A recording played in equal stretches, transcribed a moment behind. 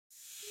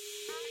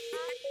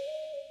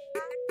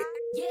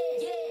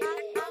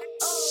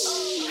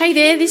Hey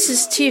there, this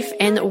is Tiff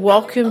and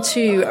welcome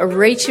to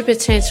Reach Your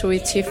Potential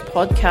with Tiff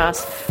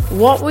podcast.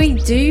 What we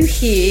do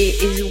here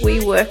is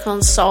we work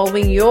on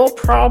solving your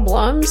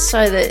problems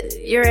so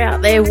that you're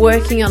out there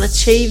working on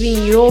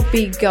achieving your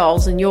big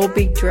goals and your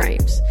big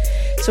dreams.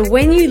 So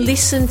when you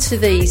listen to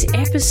these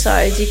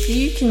episodes, if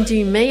you can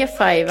do me a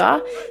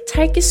favor,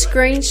 take a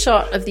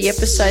screenshot of the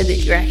episode that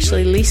you're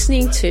actually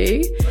listening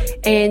to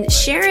and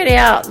share it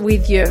out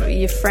with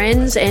your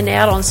friends and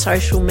out on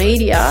social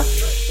media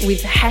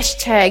with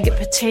hashtag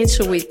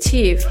Potential with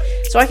Tiff,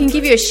 so I can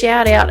give you a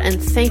shout out and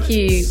thank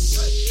you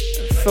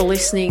for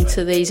listening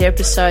to these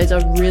episodes. I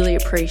really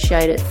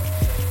appreciate it.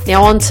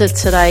 Now on to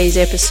today's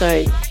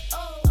episode.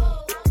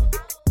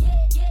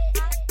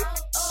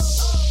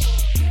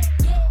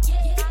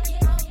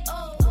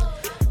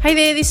 Hey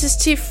there, this is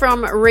Tiff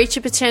from Reach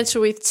Your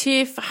Potential with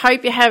Tiff.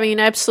 Hope you're having an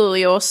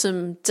absolutely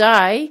awesome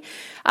day.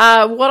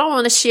 What I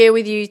want to share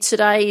with you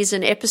today is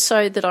an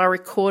episode that I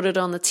recorded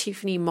on the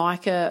Tiffany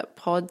Micah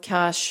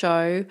podcast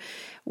show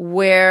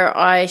where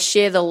I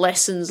share the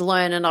lessons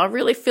learned, and I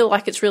really feel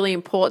like it's really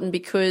important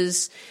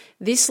because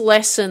this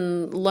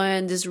lesson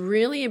learned is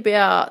really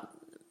about,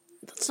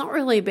 it's not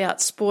really about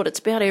sport, it's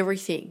about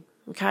everything.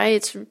 Okay,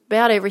 it's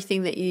about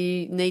everything that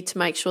you need to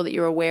make sure that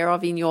you're aware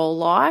of in your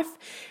life.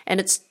 And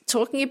it's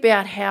talking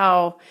about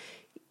how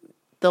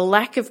the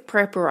lack of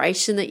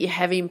preparation that you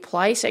have in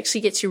place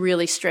actually gets you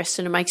really stressed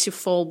and it makes you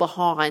fall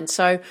behind.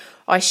 So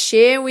I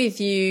share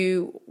with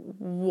you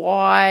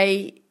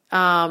why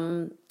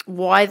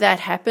that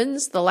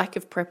happens, the lack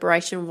of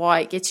preparation, why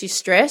it gets you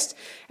stressed,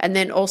 and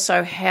then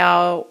also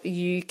how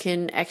you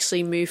can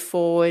actually move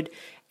forward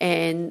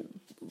and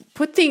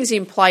put things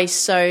in place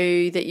so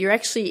that you're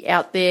actually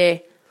out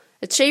there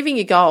achieving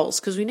your goals,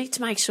 because we need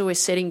to make sure we're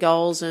setting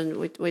goals and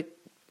we're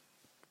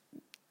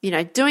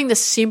doing the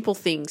simple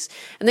things.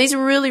 And these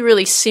are really,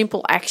 really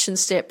simple action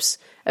steps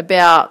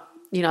about,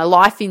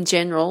 life in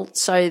general,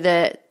 so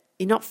that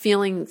you're not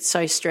feeling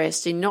so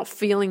stressed, you're not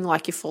feeling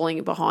like you're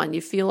falling behind,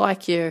 you feel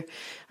like you're,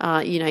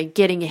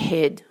 getting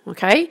ahead,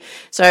 okay?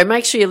 So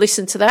make sure you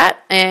listen to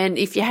that. And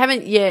if you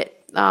haven't yet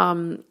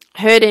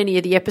heard any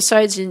of the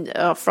episodes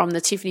from the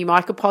Tiffany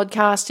Micah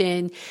podcast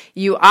and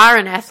you are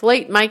an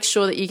athlete, make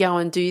sure that you go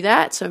and do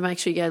that. So make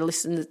sure you go to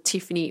listen to the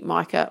Tiffany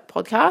Micah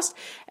podcast.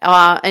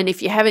 And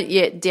if you haven't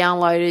yet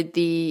downloaded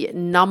the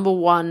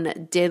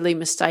 #1 deadly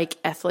mistake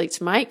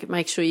athletes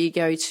make sure you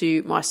go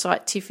to my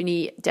site,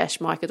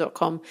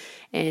 tiffany-micah.com,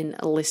 and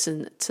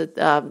listen to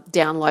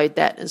download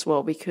that as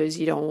well, because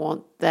you don't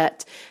want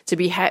that to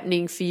be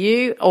happening for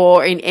you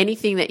or in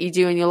anything that you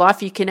do in your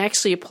life. You can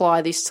actually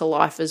apply this to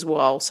life as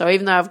well. So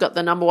even though I've got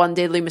the #1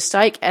 deadly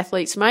mistake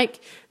athletes make,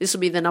 this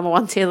will be the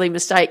 #1 deadly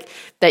mistake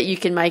that you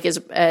can make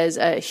as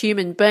a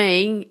human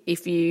being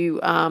if you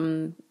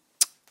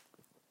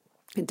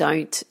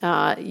don't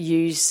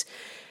use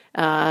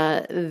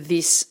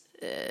this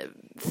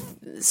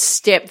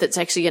step that's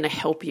actually going to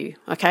help you,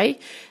 okay?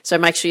 So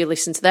make sure you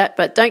listen to that,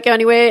 but don't go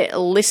anywhere.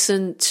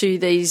 Listen to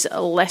these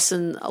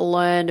lessons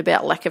learned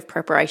about lack of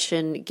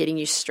preparation, getting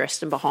you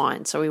stressed and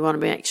behind. So we want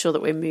to make sure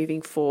that we're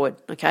moving forward,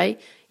 okay?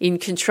 In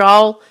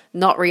control,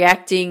 not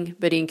reacting,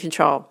 but in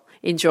control.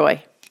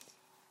 Enjoy.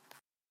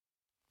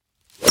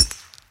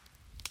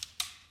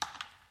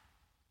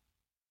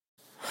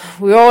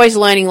 We're always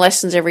learning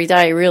lessons every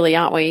day, really,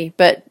 aren't we?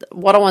 But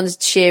what I wanted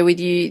to share with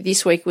you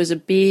this week was a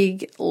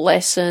big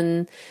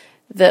lesson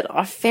that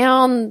I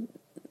found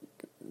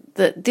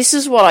that this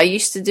is what I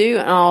used to do,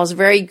 and I was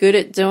very good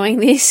at doing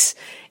this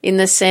in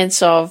the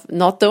sense of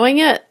not doing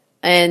it,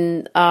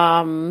 and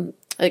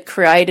it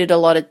created a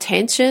lot of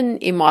tension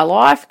in my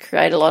life,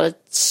 created a lot of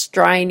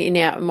strain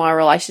in my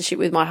relationship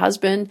with my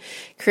husband,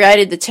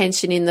 created the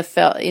tension in the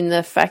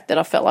fact that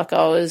I felt like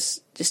I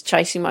was just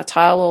chasing my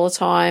tail all the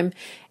time.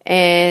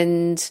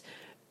 And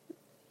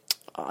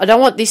I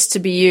don't want this to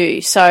be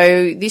you.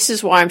 So this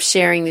is why I'm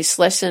sharing this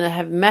lesson. I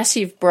have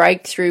massive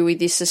breakthrough with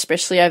this,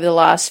 especially over the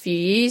last few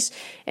years.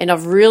 And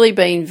I've really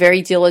been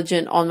very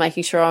diligent on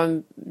making sure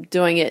I'm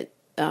doing it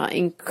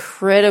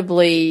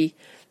incredibly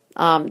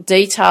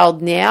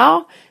detailed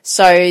now,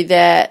 so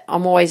that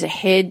I'm always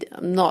ahead.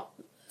 I'm not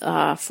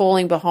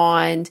falling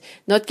behind,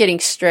 not getting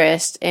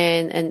stressed,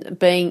 and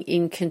being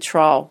in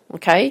control.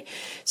 Okay.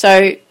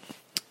 So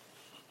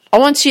I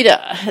want you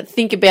to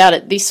think about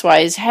it this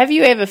way: have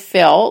you ever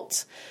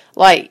felt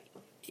like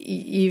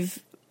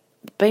you've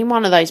been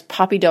one of those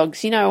puppy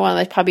dogs, one of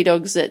those puppy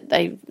dogs that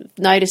they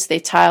notice their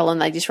tail and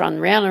they just run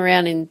round and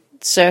round in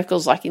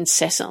circles, like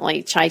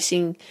incessantly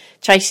chasing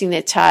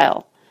their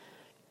tail?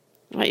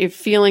 Like you're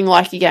feeling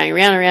like you're going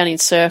round and round in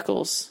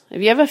circles.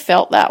 Have you ever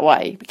felt that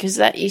way? Because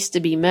that used to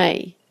be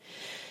me.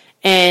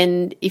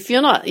 And if you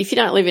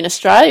don't live in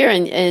Australia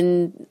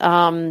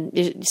and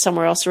you're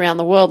somewhere else around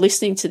the world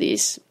listening to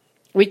this,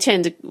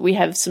 we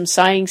have some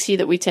sayings here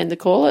that we tend to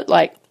call it,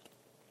 like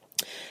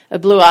a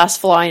blue ass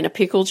fly in a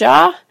pickle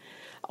jar,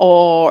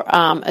 or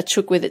a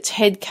chook with its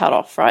head cut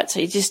off, right? So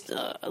you're just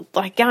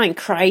like going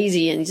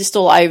crazy and just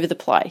all over the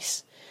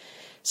place.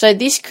 So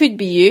this could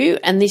be you,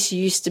 and this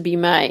used to be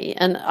me.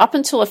 And up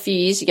until a few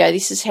years ago,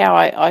 this is how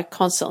I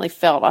constantly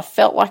felt. I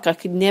felt like I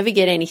could never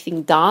get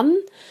anything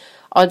done.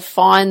 I'd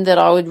find that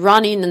I would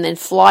run in and then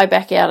fly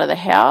back out of the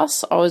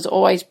house. I was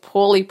always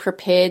poorly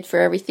prepared for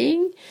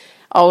everything.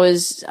 I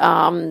was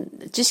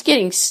just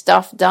getting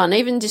stuff done,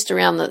 even just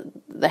around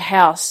the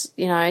house,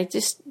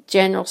 just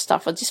general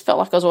stuff. I just felt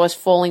like I was always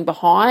falling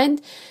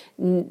behind,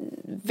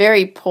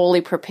 very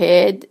poorly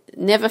prepared,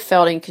 never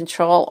felt in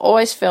control,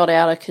 always felt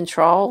out of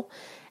control.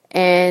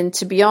 And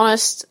to be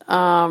honest,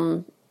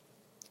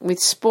 with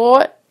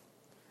sport,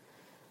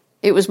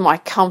 it was my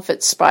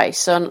comfort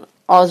space, and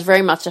I was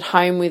very much at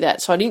home with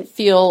that. So I didn't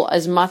feel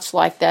as much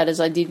like that as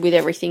I did with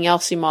everything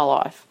else in my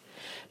life.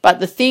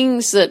 But the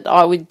things that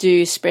I would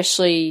do,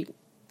 especially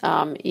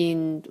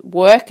in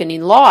work and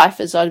in life,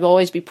 is I'd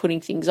always be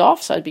putting things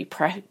off. So I'd be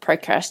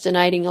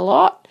procrastinating a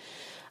lot.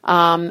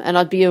 And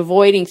I'd be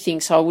avoiding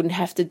things so I wouldn't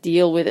have to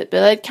deal with it.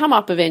 But they'd come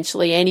up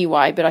eventually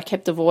anyway, but I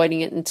kept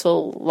avoiding it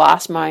until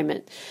last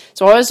moment.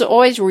 So I was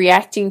always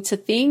reacting to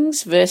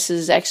things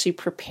versus actually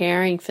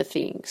preparing for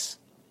things.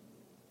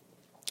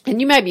 And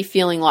you may be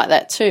feeling like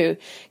that too,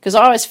 because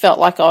I always felt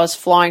like I was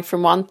flying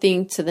from one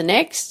thing to the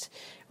next,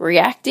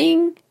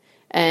 reacting,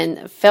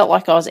 and felt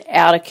like I was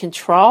out of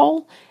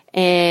control.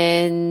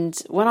 And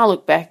when I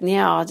look back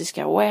now, I just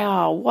go,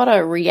 wow, what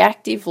a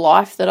reactive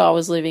life that I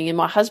was living. And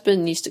my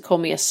husband used to call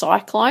me a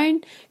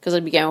cyclone because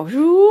I'd be going,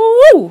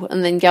 whoo,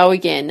 and then go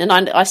again. And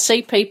I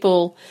see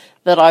people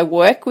that I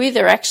work with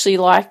are actually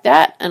like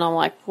that. And I'm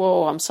like,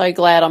 whoa, I'm so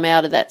glad I'm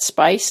out of that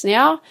space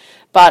now.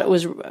 But it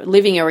was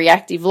living a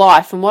reactive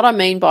life. And what I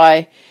mean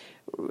by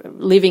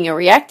living a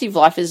reactive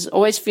life is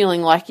always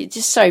feeling like you're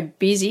just so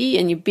busy,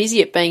 and you're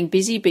busy at being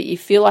busy, but you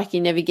feel like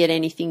you never get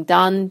anything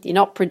done. You're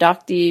not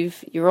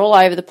productive. You're all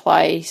over the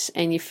place,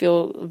 and you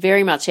feel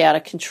very much out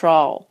of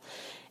control.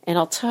 And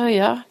I'll tell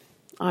you,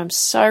 I'm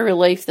so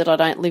relieved that I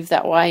don't live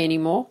that way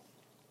anymore.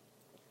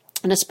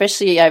 And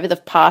especially over the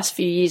past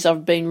few years,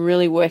 I've been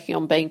really working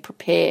on being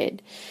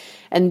prepared.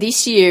 And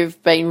this year,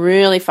 I've been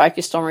really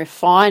focused on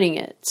refining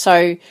it.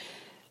 So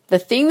the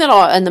thing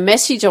and the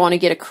message I want to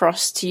get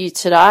across to you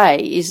today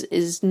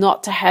is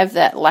not to have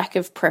that lack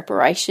of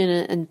preparation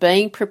and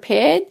being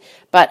prepared,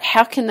 but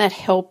how can that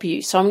help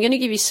you? So I'm going to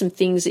give you some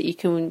things that you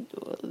can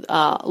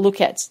look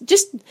at.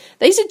 Just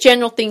these are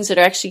general things that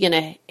are actually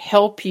going to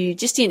help you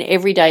just in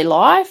everyday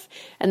life,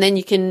 and then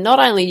you can not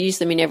only use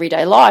them in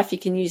everyday life, you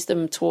can use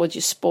them towards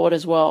your sport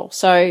as well.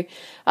 So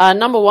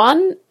number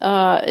one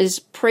is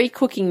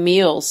pre-cooking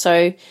meals.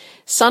 So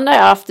Sunday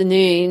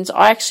afternoons,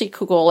 I actually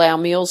cook all our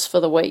meals for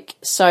the week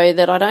so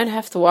that I don't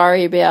have to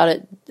worry about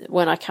it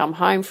when I come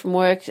home from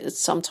work.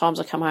 Sometimes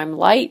I come home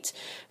late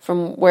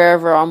from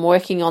wherever I'm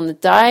working on the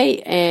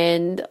day,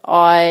 and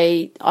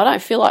I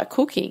don't feel like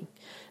cooking.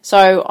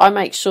 So I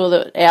make sure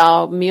that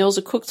our meals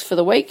are cooked for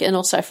the week, and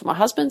also for my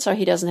husband, so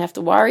he doesn't have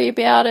to worry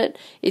about it.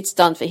 It's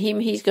done for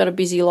him. He's got a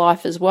busy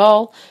life as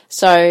well.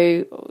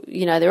 So,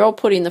 they're all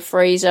put in the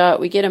freezer.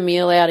 We get a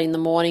meal out in the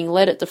morning,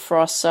 let it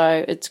defrost.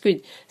 So it's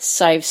good.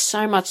 Saves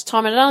so much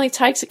time. And it only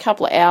takes a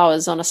couple of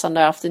hours on a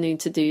Sunday afternoon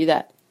to do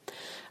that.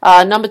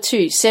 Number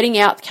two, setting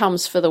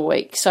outcomes for the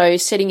week. So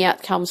setting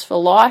outcomes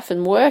for life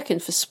and work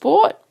and for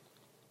sport.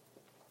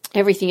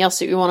 Everything else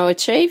that we want to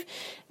achieve.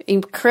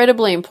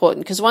 Incredibly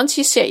important, because once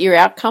you set your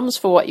outcomes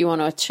for what you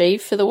want to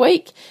achieve for the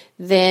week,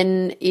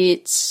 then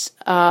it's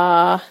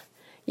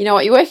you know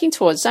what you're working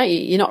towards, don't you?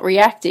 You're not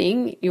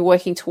reacting, you're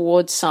working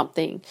towards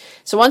something.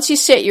 So once you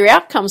set your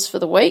outcomes for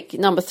the week,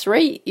 number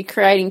three, you're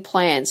creating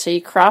plans. So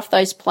you craft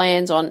those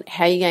plans on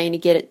how you're going to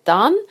get it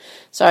done.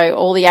 So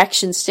all the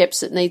action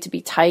steps that need to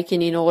be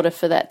taken in order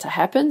for that to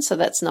happen. So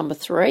that's number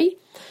three.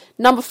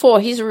 Number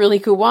four, here's a really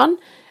good one.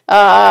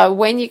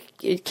 When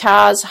your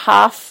car's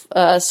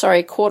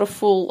a quarter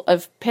full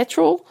of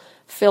petrol,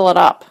 fill it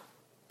up.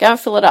 Go and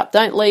fill it up.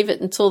 Don't leave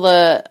it until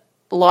the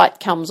light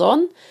comes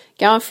on.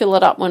 Go and fill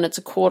it up when it's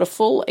a quarter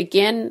full.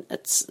 Again,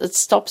 it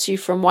stops you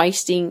from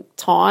wasting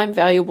time,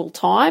 valuable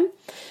time.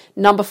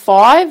 Number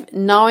five,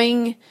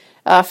 knowing,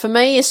 for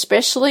me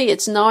especially,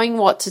 it's knowing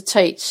what to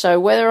teach. So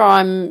whether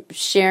I'm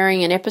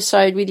sharing an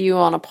episode with you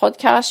on a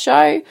podcast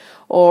show,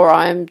 or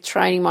I'm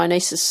training my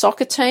niece's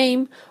soccer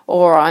team,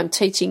 or I'm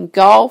teaching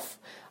golf,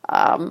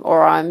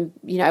 or I'm,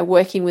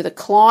 working with a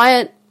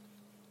client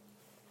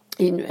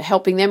in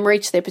helping them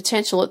reach their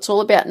potential. It's all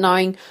about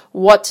knowing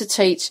what to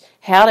teach,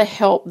 how to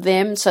help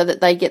them so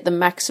that they get the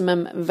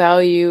maximum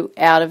value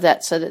out of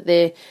that, so that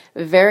they're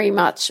very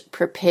much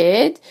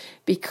prepared,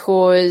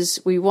 because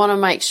we want to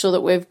make sure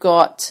that we've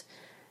got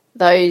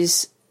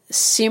those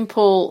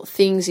simple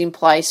things in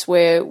place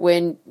where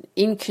when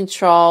in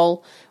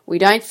control, we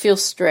don't feel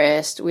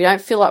stressed. We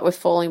don't feel like we're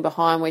falling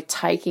behind. We're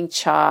taking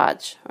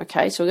charge.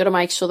 Okay, so we've got to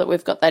make sure that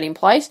we've got that in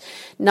place.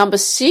 Number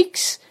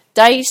 6,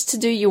 days to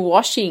do your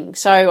washing.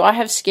 So I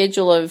have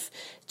schedule of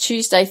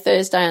Tuesday,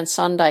 Thursday and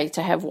Sunday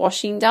to have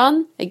washing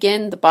done.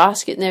 Again, the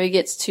basket never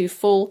gets too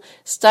full.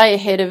 Stay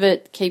ahead of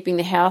it, keeping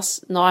the house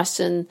nice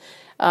and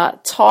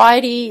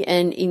tidy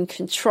and in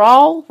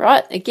control,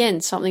 right? Again,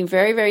 something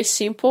very, very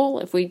simple.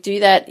 If we do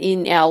that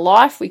in our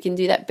life, we can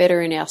do that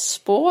better in our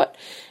sport.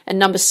 And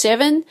number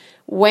 7,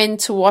 when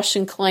to wash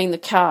and clean the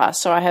car.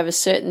 So I have a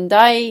certain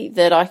day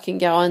that I can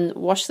go and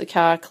wash the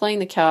car, clean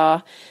the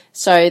car,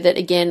 so that,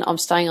 again, I'm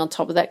staying on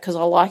top of that because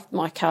I like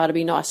my car to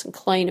be nice and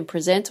clean and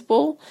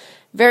presentable.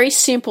 Very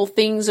simple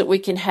things that we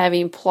can have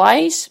in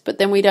place, but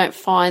then we don't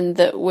find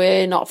that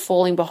we're not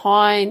falling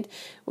behind.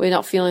 We're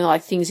not feeling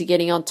like things are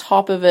getting on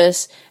top of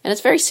us. And it's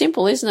very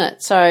simple, isn't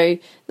it? So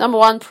number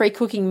 1,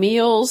 pre-cooking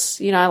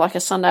meals, like a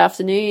Sunday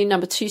afternoon.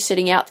 Number 2,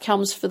 setting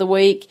outcomes for the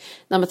week.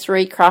 Number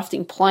 3,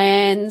 crafting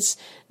plans.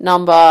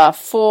 Number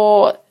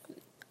 4,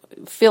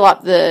 fill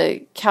up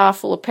the car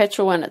full of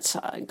petrol when it's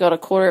got a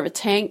quarter of a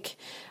tank.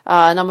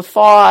 Number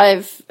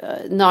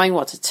 5, knowing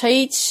what to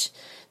teach.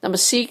 Number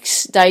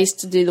 6, days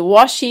to do the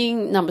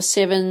washing. Number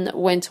 7,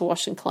 when to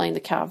wash and clean the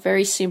car.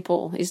 Very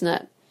simple, isn't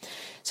it?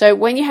 So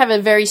when you have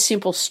a very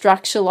simple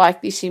structure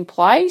like this in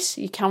place,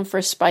 you come for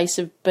a space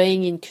of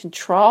being in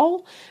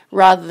control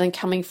rather than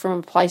coming from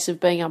a place of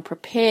being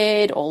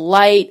unprepared or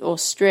late or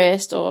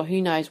stressed or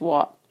who knows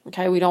what.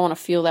 Okay, we don't want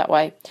to feel that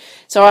way.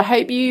 So I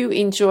hope you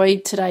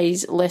enjoyed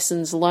today's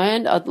lessons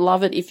learned. I'd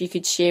love it if you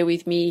could share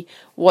with me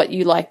what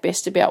you like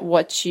best about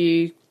what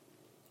you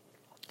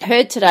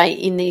heard today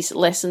in these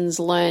lessons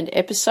learned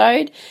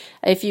episode.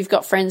 If you've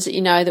got friends that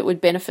you know that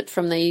would benefit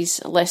from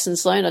these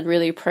lessons learned, I'd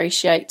really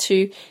appreciate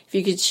too if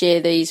you could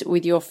share these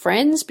with your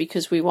friends,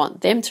 because we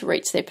want them to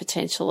reach their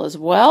potential as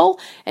well.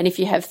 And if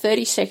you have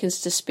 30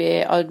 seconds to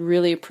spare, I'd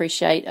really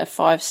appreciate a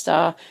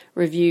 5-star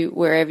review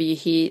wherever you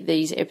hear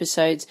these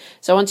episodes.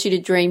 So I want you to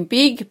dream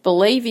big,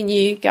 believe in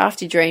you, go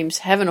after your dreams.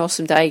 Have an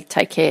awesome day.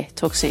 Take care.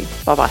 Talk soon.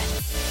 Bye-bye.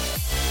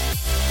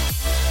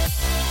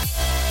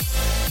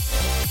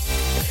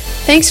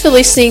 Thanks for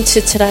listening to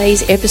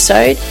today's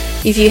episode.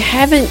 If you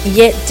haven't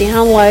yet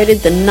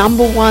downloaded the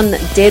number 1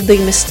 deadly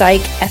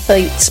mistake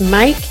athletes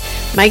make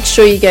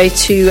sure you go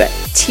to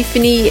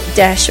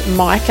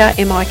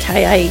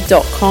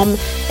tiffany-mika.com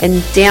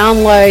and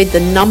download the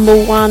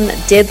number 1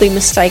 deadly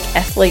mistake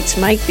athletes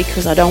make,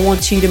 because I don't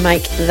want you to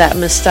make that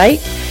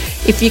mistake.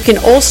 If you can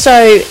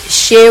also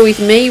share with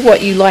me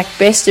what you like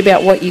best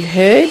about what you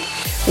heard,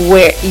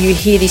 where you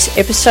hear this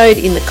episode,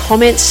 in the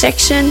comments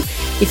section.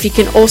 If you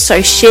can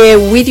also share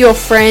with your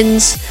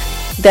friends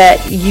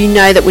that you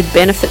know that would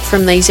benefit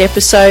from these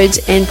episodes,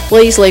 and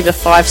please leave a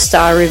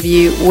 5-star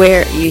review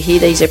where you hear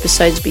these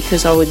episodes,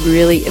 because I would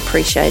really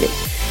appreciate it.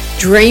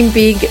 Dream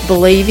big,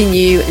 believe in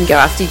you, and go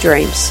after your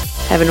dreams.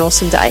 Have an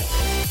awesome day.